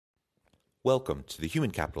Welcome to the Human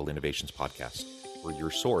Capital Innovations Podcast. We're your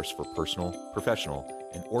source for personal, professional,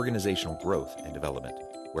 and organizational growth and development,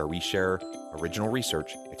 where we share original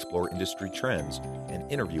research, explore industry trends,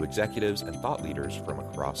 and interview executives and thought leaders from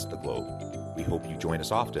across the globe. We hope you join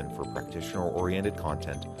us often for practitioner-oriented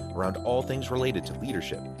content around all things related to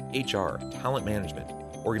leadership, HR, talent management,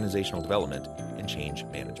 organizational development, and change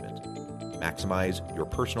management. Maximize your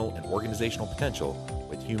personal and organizational potential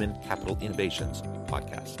with Human Capital Innovations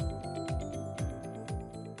Podcast.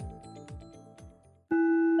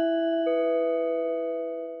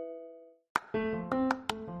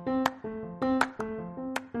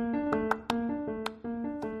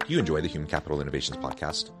 Do you enjoy the Human Capital Innovations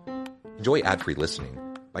Podcast? Enjoy ad-free listening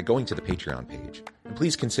by going to the Patreon page, and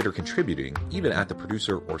please consider contributing even at the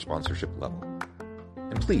producer or sponsorship level.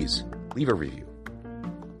 And please leave a review.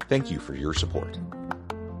 Thank you for your support.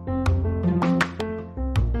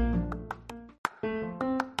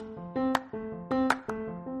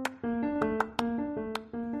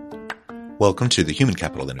 Welcome to the Human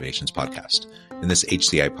Capital Innovations Podcast. In this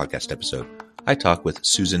HCI podcast episode, I talk with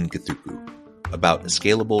Susan Githuku about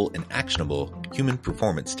scalable and actionable human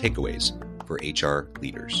performance takeaways for HR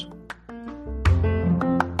leaders.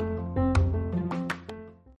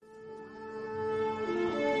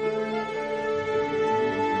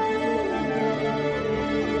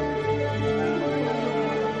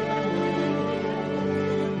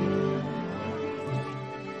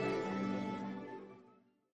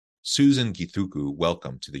 Susan Githuku,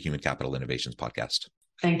 welcome to the Human Capital Innovations Podcast.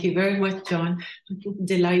 Thank you very much, John. I'm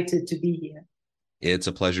delighted to be here. It's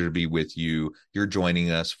a pleasure to be with you. You're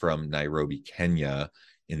joining us from Nairobi, Kenya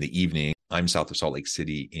in the evening. I'm south of Salt Lake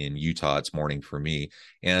City in Utah. It's morning for me.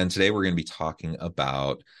 And today we're going to be talking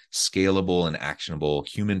about scalable and actionable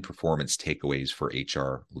human performance takeaways for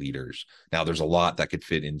HR leaders. Now, there's a lot that could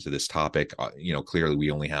fit into this topic. Clearly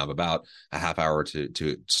we only have about a half hour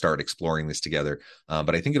to start exploring this together.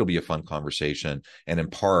 But I think it'll be a fun conversation. And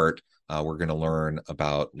in part, we're going to learn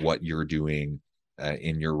about what you're doing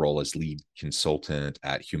in your role as lead consultant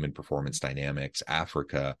at Human Performance Dynamics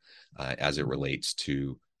Africa as it relates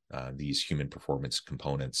to these human performance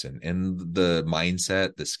components and the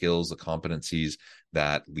mindset, the skills, the competencies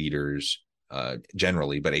that leaders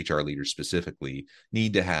generally, but HR leaders specifically,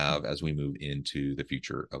 need to have as we move into the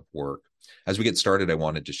future of work. As we get started, I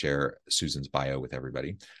wanted to share Susan's bio with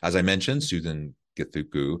everybody. As I mentioned, Susan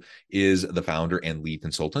Githuku is the founder and lead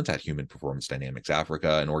consultant at Human Performance Dynamics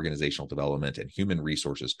Africa, an organizational development and human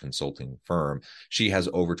resources consulting firm. She has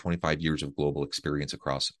over 25 years of global experience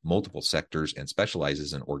across multiple sectors and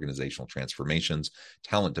specializes in organizational transformations,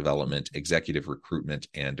 talent development, executive recruitment,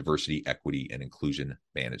 and diversity, equity, and inclusion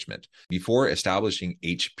management. Before establishing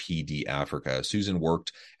HPD Africa, Susan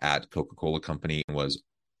worked at Coca-Cola Company and was,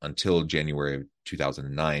 until January of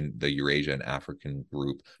 2009, the Eurasia and African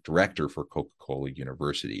Group Director for Coca-Cola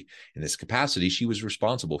University. In this capacity, she was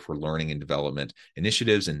responsible for learning and development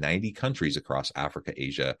initiatives in 90 countries across Africa,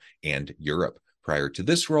 Asia, and Europe. Prior to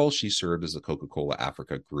this role, she served as the Coca-Cola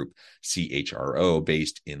Africa Group CHRO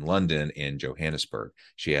based in London and Johannesburg.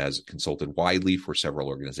 She has consulted widely for several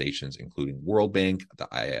organizations, including World Bank, the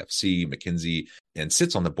IFC, McKinsey, and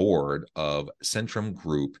sits on the board of Centrum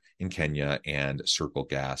Group in Kenya and Circle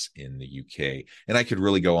Gas in the UK. And I could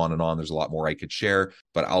really go on and on. There's a lot more I could share,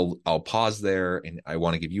 but I'll pause there, and I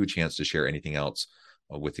want to give you a chance to share anything else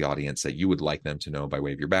with the audience that you would like them to know by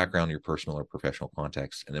way of your background, your personal or professional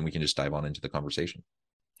context, and then we can just dive on into the conversation.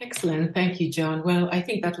 Excellent. Thank you, John. Well, I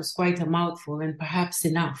think that was quite a mouthful and perhaps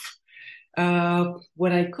enough.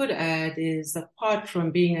 What I could add is, apart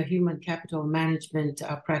from being a human capital management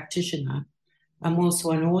practitioner, I'm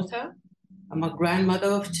also an author. I'm a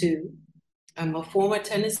grandmother of two. I'm a former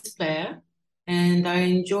tennis player, and I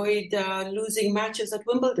enjoyed losing matches at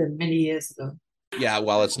Wimbledon many years ago. Yeah,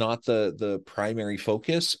 while it's not the primary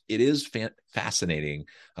focus, it is fascinating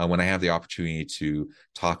when I have the opportunity to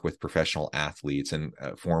talk with professional athletes and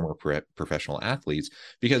former professional athletes,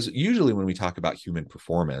 because usually when we talk about human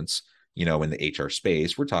performance, in the HR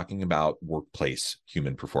space, we're talking about workplace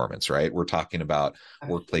human performance, right? We're talking about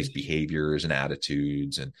workplace behaviors and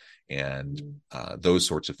attitudes and those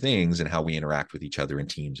sorts of things, and how we interact with each other in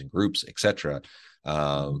teams and groups, etc.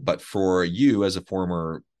 But for you as a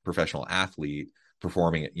former professional athlete,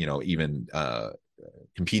 performing, even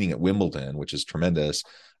competing at Wimbledon, which is tremendous,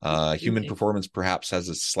 human performance perhaps has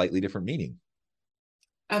a slightly different meaning.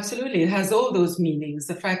 Absolutely. It has all those meanings.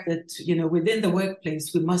 The fact that, within the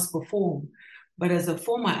workplace, we must perform. But as a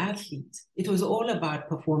former athlete, it was all about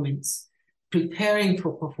performance, preparing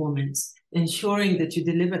for performance, ensuring that you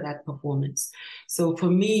deliver that performance. So for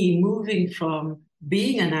me, moving from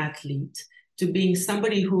being an athlete to being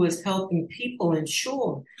somebody who was helping people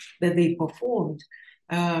ensure that they performed.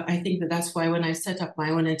 I think that that's why when I set up my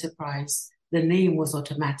own enterprise, the name was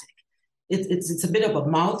automatic. It's a bit of a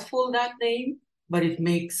mouthful, that name, but it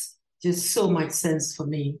makes just so much sense for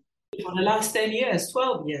me. For the last 10 years,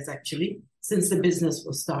 12 years actually, since the business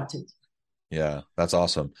was started. Yeah, that's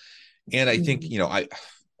awesome. And I think, Mm.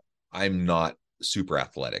 I'm not super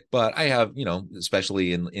athletic, but I have,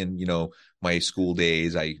 especially in my school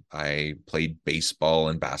days, I played baseball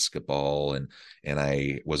and basketball, and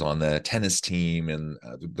I was on the tennis team and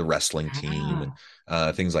the wrestling team and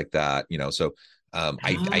Ah, things like that. So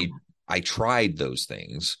I tried those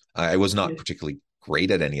things. I was not good. particularly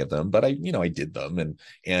great at any of them, but I did them,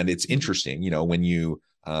 and it's Mm. interesting,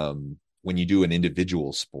 when you do an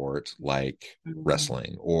individual sport like Mm.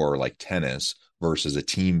 wrestling or like tennis versus a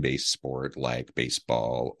team-based sport like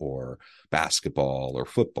baseball or basketball or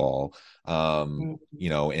football, Mm.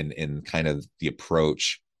 and kind of the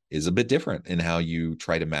approach is a bit different in how you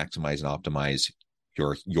try to maximize and optimize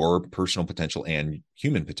your personal potential and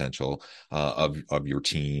human potential of your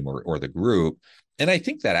team or the group. And I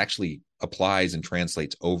think that actually applies and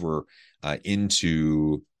translates over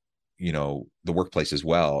into the workplace as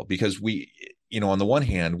well, because we on the one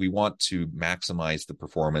hand we want to maximize the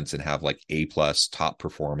performance and have like A plus top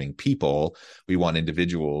performing people. We want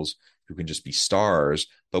individuals who can just be stars,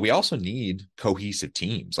 but we also need cohesive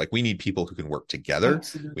teams. Like, we need people who can work together, we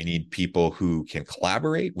Absolutely. need people who can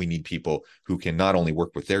collaborate, we need people who can not only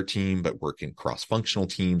work with their team but work in cross-functional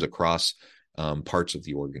teams across parts of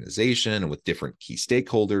the organization and with different key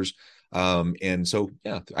stakeholders. And so,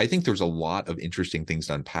 yeah, I think there's a lot of interesting things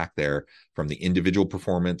to unpack there, from the individual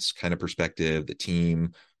performance kind of perspective, the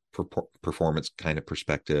team performance kind of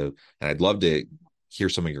perspective. And I'd love to hear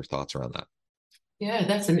some of your thoughts around that. Yeah,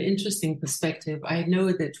 that's an interesting perspective. I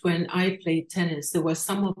know that when I played tennis, there were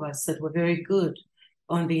some of us that were very good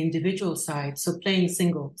on the individual side, so playing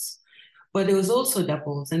singles. But there was also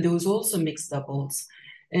doubles and there was also mixed doubles.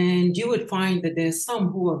 And you would find that there's some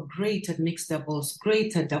who are great at mixed doubles,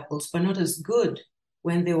 great at doubles, but not as good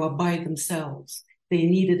when they were by themselves. They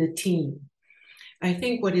needed a team. I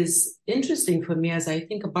think what is interesting for me as I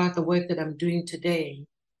think about the work that I'm doing today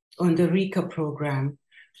on the RICA program,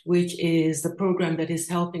 which is the program that is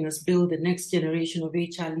helping us build the next generation of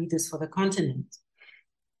HR leaders for the continent,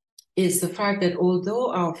 is the fact that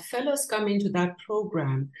although our fellows come into that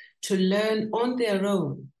program to learn on their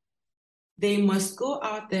own, they must go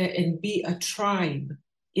out there and be a tribe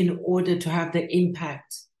in order to have the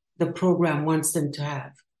impact the program wants them to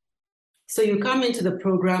have. So you come into the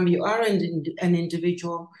program, you are an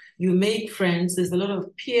individual, you make friends, there's a lot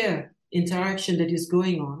of peer interaction that is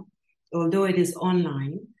going on, although it is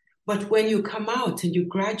online. But when you come out and you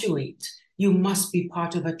graduate, you must be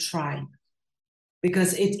part of a tribe,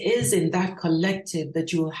 because it is in that collective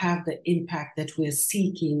that you will have the impact that we're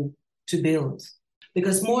seeking to build.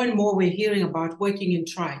 Because more and more we're hearing about working in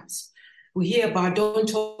tribes. We hear about, don't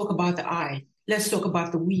talk about the I, let's talk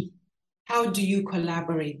about the we. How do you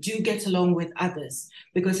collaborate? Do you get along with others?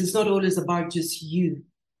 Because it's not always about just you.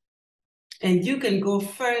 And you can go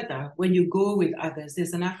further when you go with others.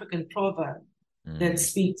 There's an African proverb that Mm,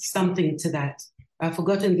 speaks something to that. I've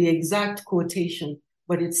forgotten the exact quotation,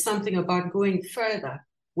 but it's something about going further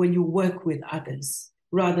when you work with others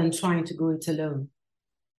rather than trying to go it alone.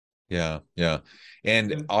 yeah, yeah.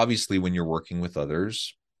 And Mm. obviously, when you're working with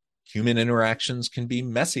others, human interactions can be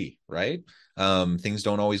messy, right? Things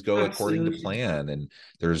don't always go according to Absolutely. plan, and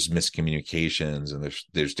there's miscommunications, and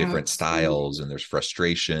there's different styles, Absolutely. and there's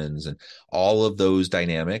frustrations, and all of those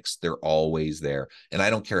dynamics, they're always there. And I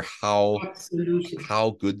don't care Absolutely.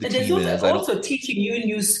 how good the And there's team also is. I don't. also teaching you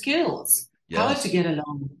new skills, how to Yes. get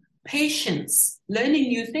along, patience, learning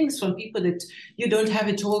new things from people that you don't have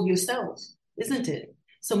it all yourself, isn't it?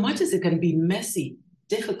 So much as it can be messy,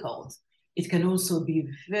 difficult, it can also be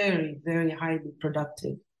very, very highly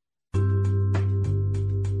productive.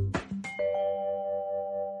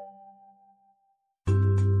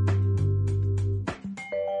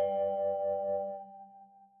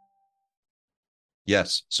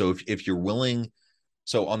 Yes. So if you're willing,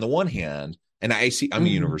 so on the one hand, and I'm a Mm-hmm.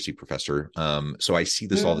 university professor, so I see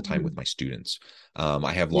this all the time with Mm-hmm. my students.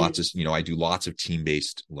 I have lots of, Yes. I do lots of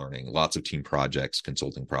team-based learning, lots of team projects,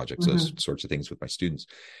 consulting projects, those Mm-hmm. sorts of things with my students.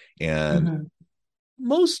 And Mm-hmm.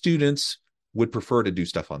 most students would prefer to do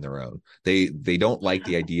stuff on their own. They don't like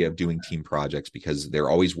the idea of doing team projects because they're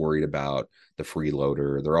always worried about the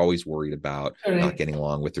freeloader. They're always worried about not Correct. getting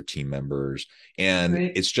along with their team members, and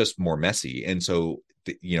Correct. it's just more messy. And so,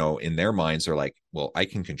 in their minds, they're like, well, I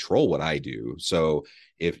can control what I do. So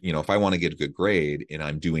if I want to get a good grade and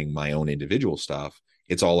I'm doing my own individual stuff,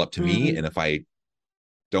 it's all up to me. And mm, if I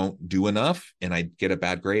don't do enough and I get a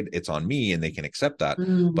bad grade, it's on me, and they can accept that.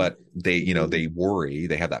 mm, But they, mm, they worry,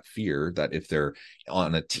 they have that fear that if they're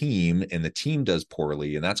on a team and the team does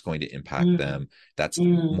poorly and that's going to impact mm, them, that's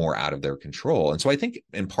mm, more out of their control. And so I think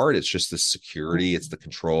in part it's just the security, it's mm. the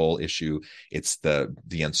control issue, it's the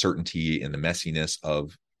uncertainty and the messiness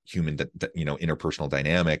of human interpersonal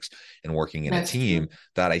dynamics and working in a That's team true.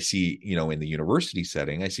 that I see, in the university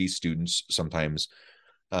setting. I see students sometimes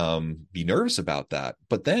be nervous about that.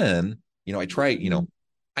 But then, I try, Mm.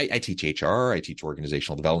 I teach HR, I teach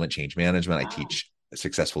organizational development, change management, I Ah, teach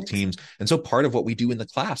successful teams. excellent. And so part of what we do in the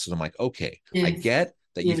class is I'm like, okay, I Yes, get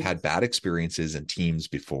that you've had yes, bad experiences in teams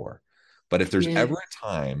before. But if there's ever yes. a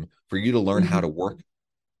time for you to learn how to Mm-hmm. work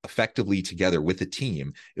effectively together with a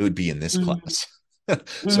team, it would be in this Mm, class.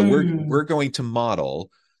 So we're mm, going to model,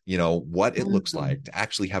 what it looks like mm. to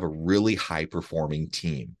actually have a really high performing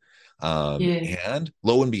team. Yes, And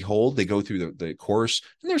lo and behold, they go through the course,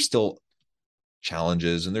 and there's still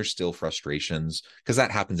challenges and there's still frustrations, because that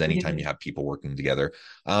happens anytime you yes, have people working together.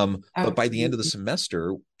 But by the end of the absolutely.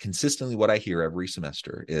 semester, consistently what I hear every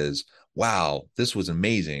semester is, wow, this was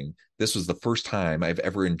amazing. This was the first time I've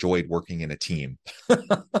ever enjoyed working in a team.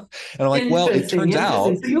 And I'm like, well, it Interesting, turns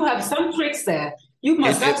interesting. out So you have some tricks there. You it,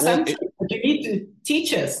 must have it well some it tricks, but you need to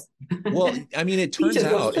teach us. Well, I mean, it Teach turns us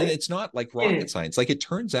those out, and tricks. it's not like rocket Yes. science, like it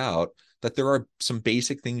turns out that there are some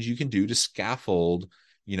basic things you can do to scaffold,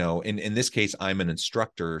 in this case, I'm an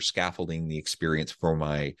instructor scaffolding the experience for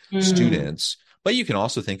my Mm, students, but you can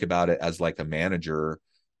also think about it as like a manager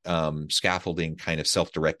scaffolding kind of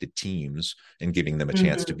self-directed teams and giving them a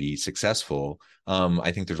chance to mm, be successful.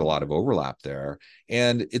 I think there's a lot of overlap there,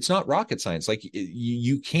 and it's not rocket science. Like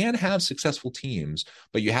you can have successful teams,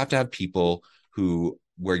 but you have to have people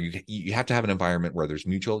where you have to have an environment where there's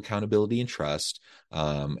mutual accountability and trust,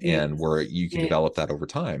 and yes, where you can yes, develop that over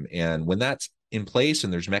time. And when that's in place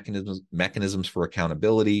and there's mechanisms for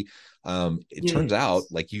accountability, it turns out,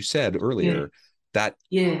 yes, like you said yes, earlier, that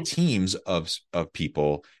yes, teams of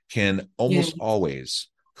people can almost yes. always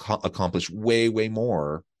accomplish way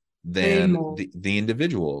more Way than more. the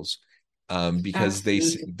individuals, because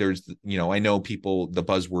Absolutely. there's, I know people, the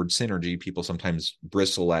buzzword synergy, people sometimes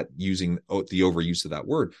bristle at using the overuse of that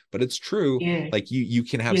word, but it's true. Yes, Like you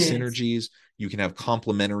can have yes, synergies, you can have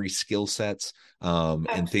complementary skill sets,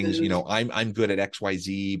 and things, absolutely. I'm good at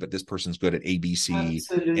XYZ, but this person's good at ABC,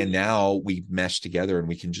 and Absolutely. now we mesh together and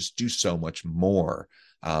we can just do so much more.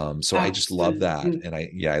 So I just love that,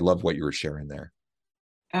 Absolutely. and I love what you were sharing there.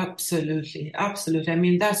 Absolutely. Absolutely. I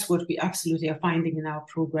mean, that's what we absolutely are finding in our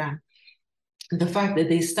program. The fact that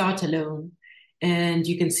they start alone and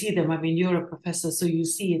you can see them. I mean, you're a professor, so you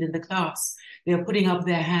see it in the class. They're putting up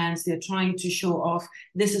their hands, they're trying to show off,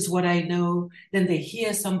 this is what I know. Then they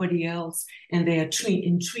hear somebody else and they are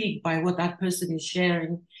intrigued by what that person is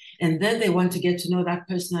sharing. And then they want to get to know that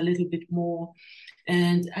person a little bit more.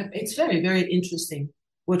 And it's very, very interesting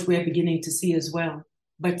what we're beginning to see as well.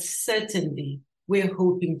 But certainly, we're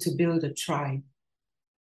hoping to build a tribe.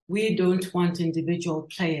 We don't want individual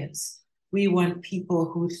players. We want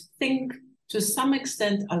people who think to some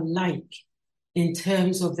extent alike in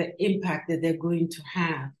terms of the impact that they're going to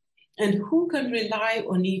have and who can rely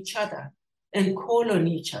on each other and call on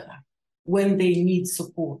each other when they need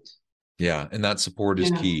support. Yeah, and that support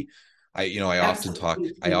is Yeah, key. I absolutely.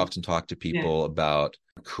 often talk to Yeah. people about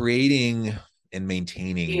creating and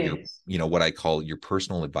maintaining your, Yes. what I call your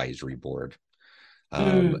personal advisory board.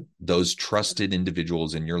 Mm. Those trusted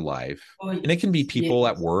individuals in your life, Oh, and it can be yes. people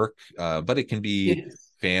at Yes. work, but it can be Yes.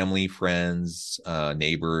 family, friends,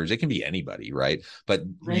 neighbors. It can be anybody, right? But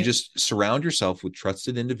you Correct. just surround yourself with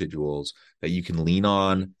trusted individuals that you can lean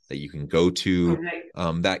on, that you can go to, Correct.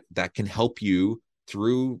 that can help you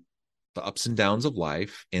through the ups and downs of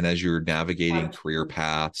life, and as you're navigating career Absolutely.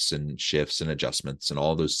 paths and shifts and adjustments and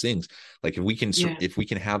all those things. Like Yeah. if we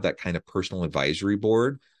can have that kind of personal advisory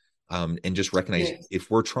board, and just recognize, Yes. if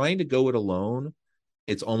we're trying to go it alone,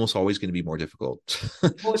 it's almost always going to be more difficult.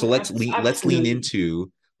 So Absolutely. let's lean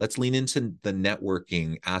into the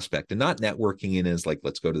networking aspect, and not networking in as like,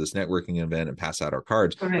 let's go to this networking event and pass out our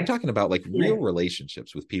cards. I'm Correct. talking about like real Yeah.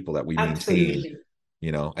 relationships with people that we maintain.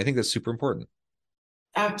 Absolutely. I think that's super important.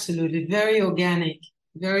 Absolutely. Very organic.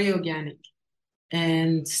 Very organic.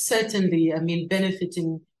 And certainly, I mean,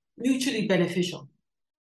 mutually beneficial.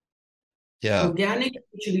 Yeah. Organic,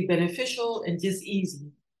 mutually beneficial, and just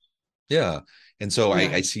easy. Yeah. And so I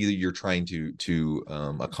Yeah. see that you're trying to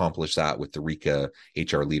accomplish that with the RICA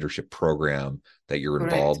HR leadership program that you're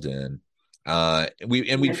Correct. involved in. We've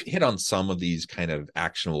Yes. hit on some of these kind of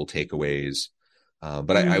actionable takeaways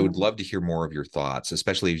But I would love to hear more of your thoughts,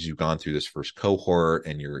 especially as you've gone through this first cohort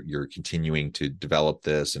and you're continuing to develop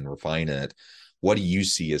this and refine it. What do you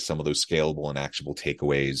see as some of those scalable and actionable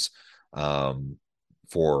takeaways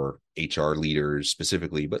for HR leaders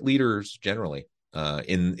specifically, but leaders generally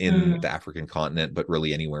in the African continent, but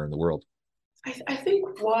really anywhere in the world? I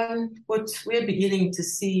think what we're beginning to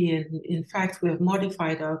see, and in fact, we have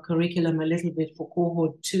modified our curriculum a little bit for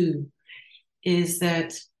cohort 2, is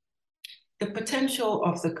that the potential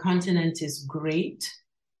of the continent is great,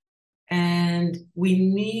 and we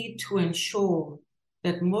need to ensure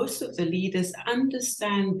that most of the leaders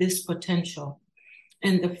understand this potential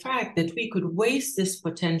and the fact that we could waste this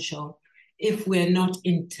potential if we're not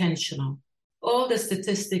intentional. All the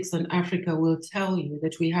statistics on Africa will tell you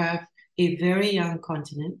that we have a very young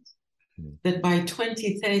continent, that by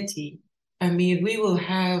 2030, we will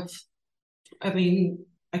have, I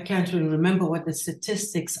can't even remember what the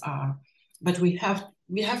statistics are, but we have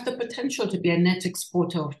the potential to be a net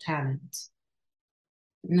exporter of talent.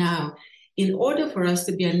 Now, in order for us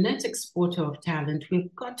to be a net exporter of talent,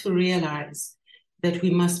 we've got to realize that we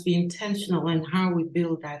must be intentional in how we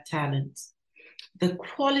build that talent. The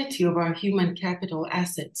quality of our human capital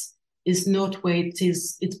assets is not where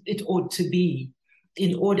it ought to be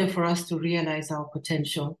in order for us to realize our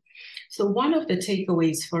potential. So one of the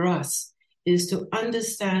takeaways for us is to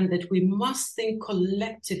understand that we must think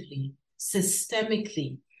collectively,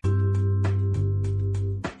 systemically.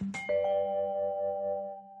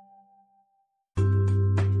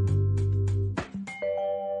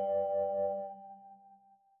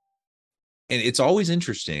 And it's always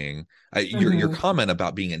interesting, your comment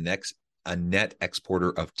about being a net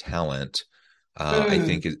exporter of talent, I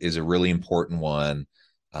think is a really important one,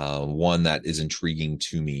 one that is intriguing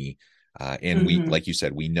to me. And we, like you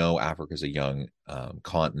said, we know Africa is a young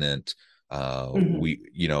continent.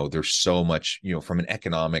 There's so much, from an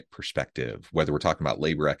economic perspective, whether we're talking about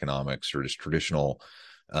labor economics or just traditional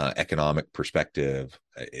economic perspective,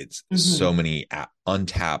 it's so many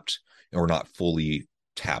untapped or not fully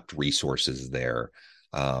tapped resources there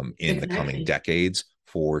in the coming decades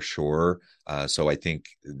for sure. So I think,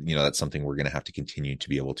 that's something we're going to have to continue to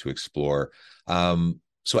be able to explore.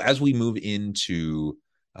 So as we move into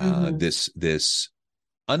this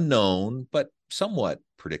unknown, but somewhat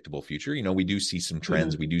predictable future, we do see some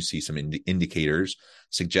trends. We do see some indicators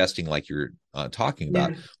suggesting, like you're talking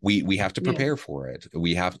about, we have to prepare for it.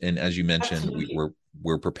 And as you mentioned,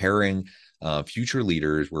 we're preparing future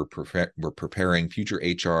leaders. We're preparing future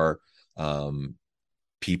HR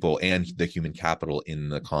people and the human capital in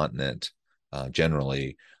the continent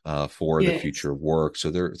generally for the future of work.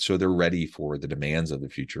 So they're ready for the demands of the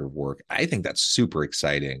future of work. I think that's super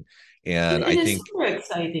exciting. And it is super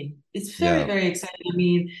exciting. It's very, very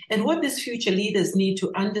exciting. And what these future leaders need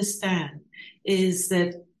to understand is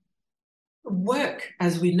that work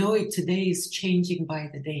as we know it today is changing by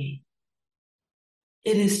the day.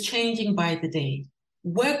 It is changing by the day.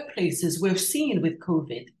 Workplaces, we've seen with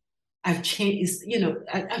COVID, are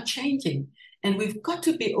changing. And we've got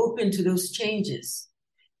to be open to those changes.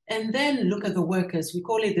 And then look at the workers. We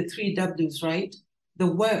call it the 3 W's, right? The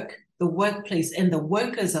work, the workplace, and the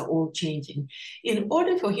workers are all changing. In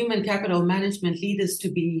order for human capital management leaders to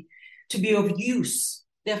be of use,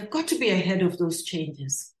 they've got to be ahead of those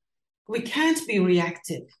changes. We can't be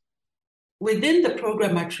reactive. Within the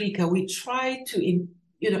program at Rika, we try to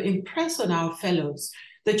impress on our fellows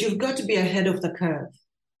that you've got to be ahead of the curve.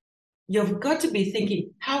 You've got to be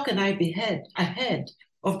thinking, how can I be ahead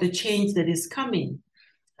of the change that is coming?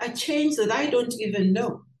 A change that I don't even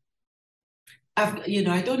know.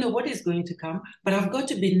 I don't know what is going to come, but I've got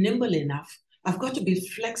to be nimble enough. I've got to be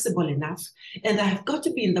flexible enough. And I've got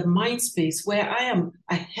to be in the mind space where I am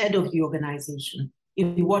ahead of the organization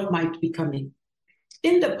in what might be coming.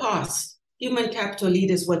 In the past, human capital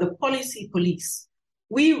leaders were the policy police.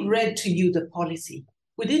 We read to you the policy.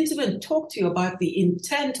 We didn't even talk to you about the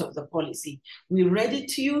intent of the policy. We read it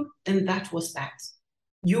to you, and that was that.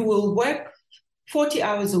 You will work 40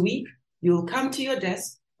 hours a week. You'll come to your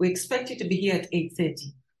desk. We expect you to be here at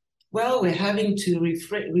 8:30. Well, we're having to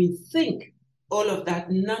rethink all of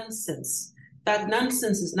that nonsense. That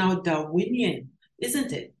nonsense is now Darwinian,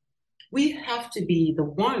 isn't it? We have to be the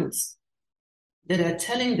ones that are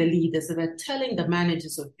telling the leaders, that are telling the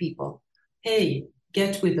managers of people, hey,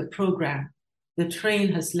 get with the program. The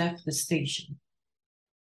train has left the station.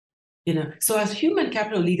 So as human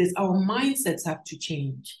capital leaders, our mindsets have to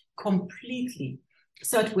change completely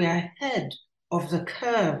so that we're ahead of the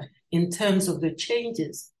curve in terms of the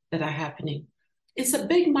changes that are happening. It's a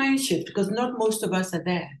big mind shift because not most of us are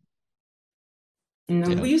there.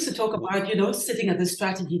 Yeah. We used to talk about, sitting at the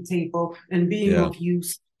strategy table and being Yeah. of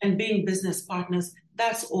use and being business partners.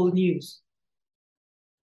 That's old news.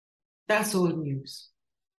 That's old news.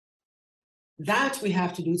 That we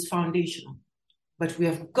have to do is foundational. But we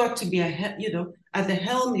have got to be, at the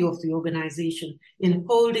helm of the organization in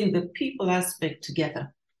holding the people aspect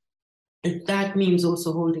together. And that means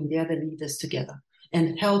also holding the other leaders together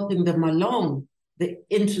and helping them along the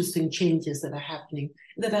interesting changes that are happening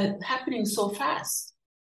so fast.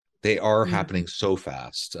 They are happening so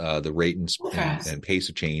fast. The rate and pace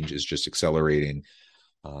of change is just accelerating.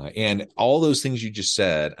 And all those things you just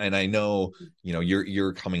said, and I know,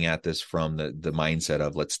 you're coming at this from the mindset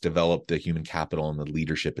of let's develop the human capital and the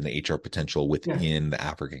leadership and the HR potential within the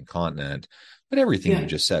African continent. But everything you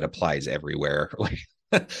just said applies everywhere.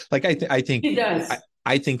 Like I think it does.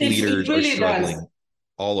 I think It leaders really are struggling does.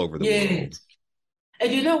 all over the world.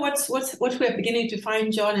 And you know what we're beginning to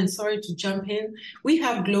find, John, and sorry to jump in, we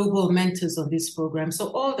have global mentors on this program. So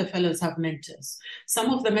all the fellows have mentors.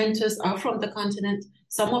 Some of the mentors are from the continent.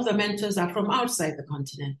 Some of the mentors are from outside the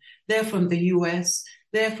continent. They're from the US,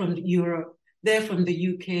 they're from Europe, they're from the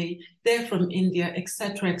UK, they're from India,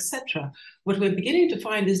 etc., etc. What we're beginning to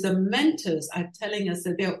find is the mentors are telling us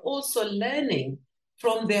that they're also learning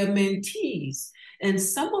from their mentees. And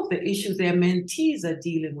some of the issues their mentees are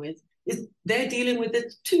dealing with, they're dealing with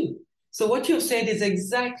it too. So what you've said is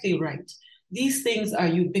exactly right. These things are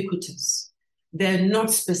ubiquitous. They're not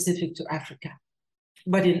specific to Africa.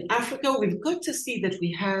 But in Africa, we've got to see that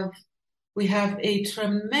we have a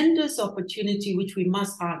tremendous opportunity which we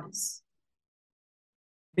must harness.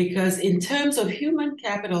 Because in terms of human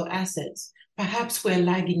capital assets, perhaps we're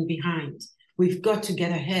lagging behind. We've got to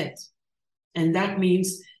get ahead. And that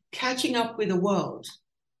means catching up with the world.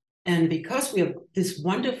 And because we have this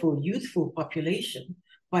wonderful youthful population,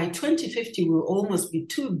 by 2050, we'll almost be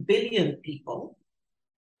 2 billion people.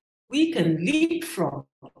 We can leapfrog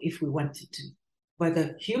if we wanted to. But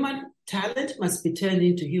the human talent must be turned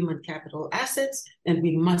into human capital assets, and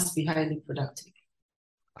we must be highly productive.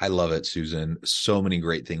 I love it, Susan. So many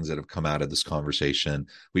great things that have come out of this conversation.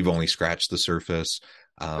 We've only scratched the surface.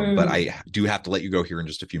 But I do have to let you go here in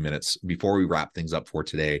just a few minutes. Before we wrap things up for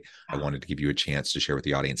today, I wanted to give you a chance to share with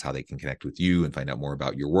the audience how they can connect with you and find out more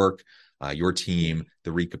about your work, your team,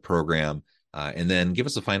 the RICA program, and then give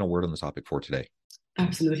us a final word on the topic for today.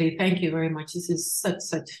 Absolutely. Thank you very much. This is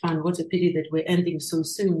such fun. What a pity that we're ending so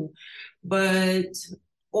soon. But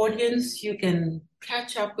audience, you can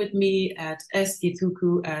catch up with me at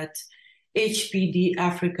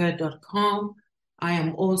sgithuku@hpdafrica.com. I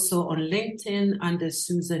am also on LinkedIn under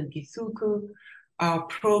Susan Githuku. Our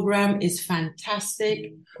program is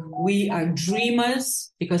fantastic. We are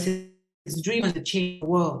dreamers because it's dreamers that change the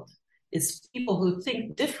world. It's people who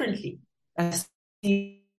think differently as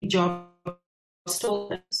job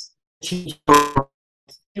stories change the world.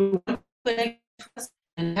 You want to connect us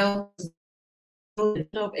and help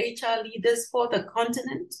of HR leaders for the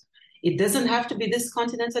continent. It doesn't have to be this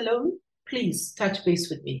continent alone. Please touch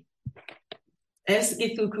base with me.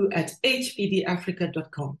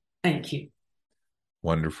 sgithuku@hpdafrica.com. Thank you.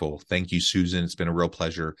 Wonderful. Thank you, Susan. It's been a real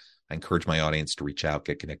pleasure. I encourage my audience to reach out,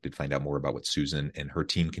 get connected, find out more about what Susan and her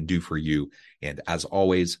team can do for you. And as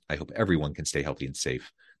always, I hope everyone can stay healthy and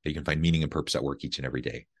safe, that you can find meaning and purpose at work each and every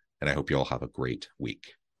day. And I hope you all have a great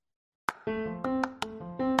week. Do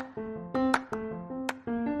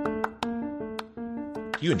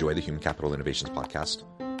you enjoy the Human Capital Innovations podcast?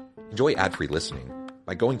 Enjoy ad-free listening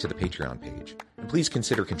by going to the Patreon page. And please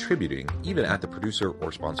consider contributing even at the producer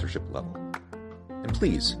or sponsorship level. And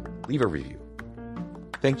please leave a review.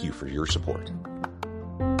 Thank you for your support.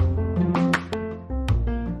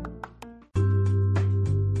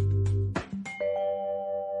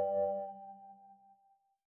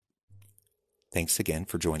 Thanks again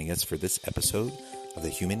for joining us for this episode of the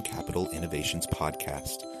Human Capital Innovations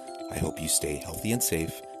podcast. I hope you stay healthy and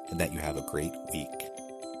safe and that you have a great week.